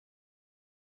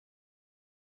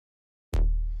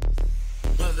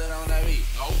on that beat.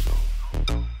 Nope.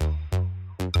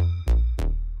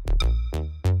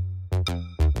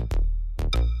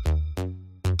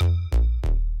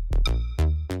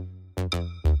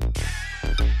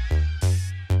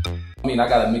 I mean, I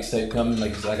got a mixtape coming.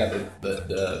 Like I said, I got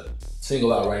the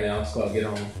single out right now. It's called Get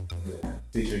Home,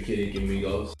 featuring Kid and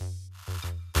Migos.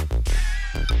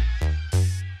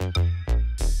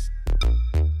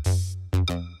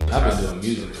 I've been doing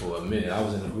music for a minute. I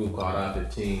was in a group called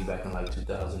I-15 back in like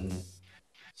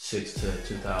 2006 to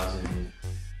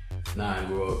 2009.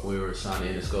 We were signed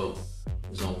to Interscope. It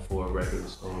was on 4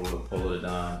 records over Polo the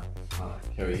Don,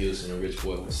 Harry Houston, and Rich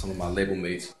Boy with some of my label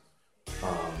mates.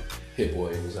 Hit Boy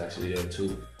was actually there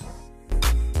too.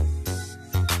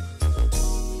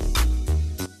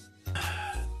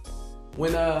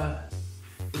 When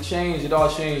it all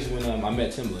changed when I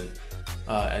met Timbaland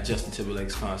at Justin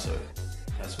Timberlake's concert.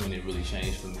 That's when it really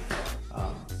changed for me.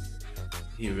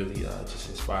 He really just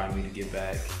inspired me to get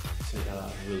back to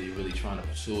really trying to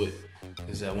pursue it.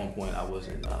 Because at one point I was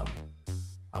done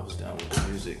with the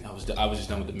music. I was just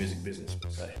done with the music business per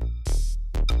se.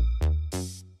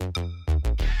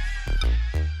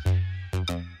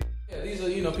 Yeah, these are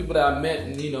people that I met,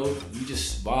 and we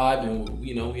just vibe, and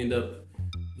we end up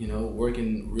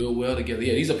working real well together.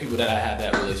 Yeah, these are people that I have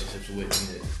had relationships with,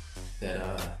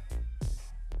 that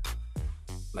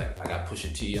like I got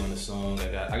Pusha T on the song.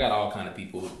 I got all kind of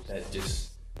people that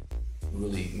just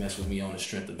really mess with me on the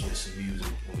strength of just some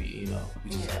music. And we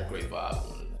just have a great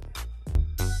vibe on it.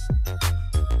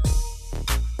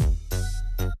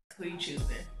 Who you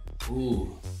choosing?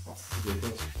 Ooh, that's a good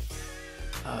question.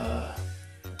 I'm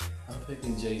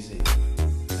picking Jay-Z.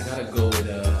 I gotta go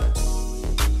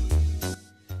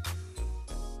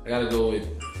with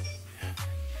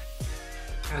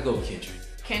Kendrick.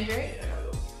 Kendrick? Yeah, I gotta go.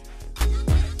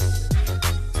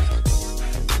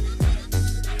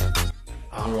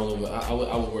 I'm rolling with. I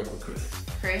would work with Chris.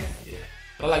 Chris? Yeah.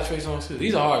 I like Trey Songz too.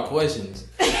 These are hard questions.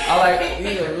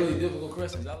 These are really difficult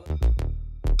questions.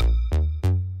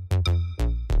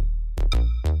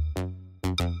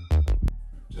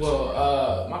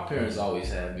 Well, my parents always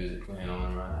had music playing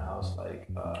on around the house. Like,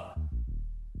 I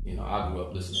grew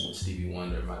up listening to Stevie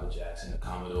Wonder, Michael Jackson, the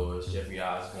Commodores, Jeffrey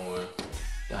Osborne,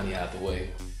 Donny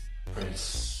Hathaway,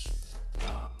 Prince,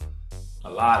 a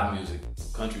lot of music,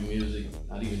 country music,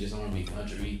 not even just R&B,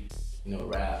 country,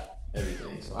 rap,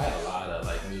 everything. So I had a lot of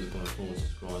musical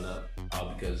influences growing up,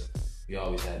 because we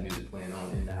always had music playing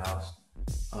on in the house.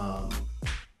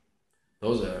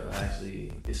 Those are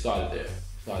actually, it started there. It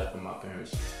started from my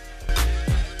parents.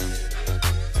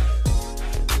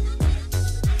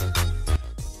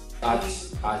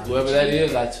 Whoever that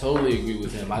is, I totally agree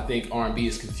with him. I think R&B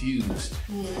is confused.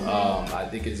 I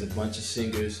think it's a bunch of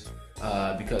singers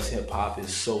because hip hop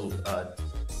is so,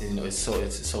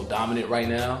 it's so dominant right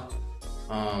now.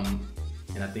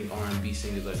 And I think R&B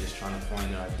singers are just trying to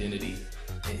find their identity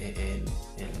and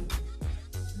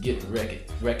get record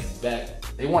back.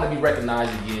 They want to be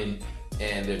recognized again,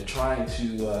 and they're trying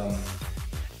to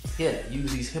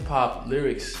use these hip hop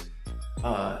lyrics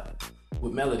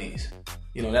with melodies.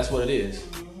 That's what it is.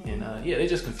 And they're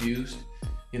just confused.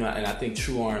 And I think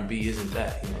true R&B isn't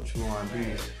that. True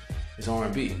R&B is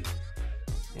R&B,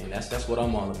 and that's what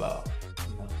I'm all about.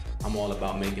 I'm all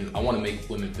about I want to make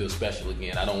women feel special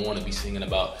again. I don't want to be singing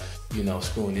about,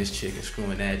 screwing this chick and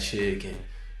screwing that chick and,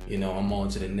 I'm on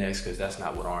to the next, because that's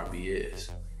not what R&B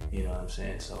is. You know what I'm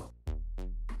saying? So,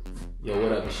 yo,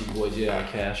 what up? It's your boy J.R.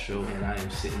 Castro, and I am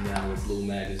sitting down with Bleu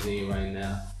magazine right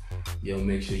now. Yo,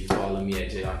 make sure you follow me at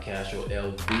J.R. Castro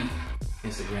LV,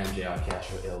 Instagram J.R.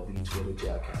 Castro LV, Twitter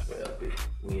J.R. Castro LV.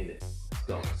 We in it. Let's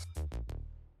go.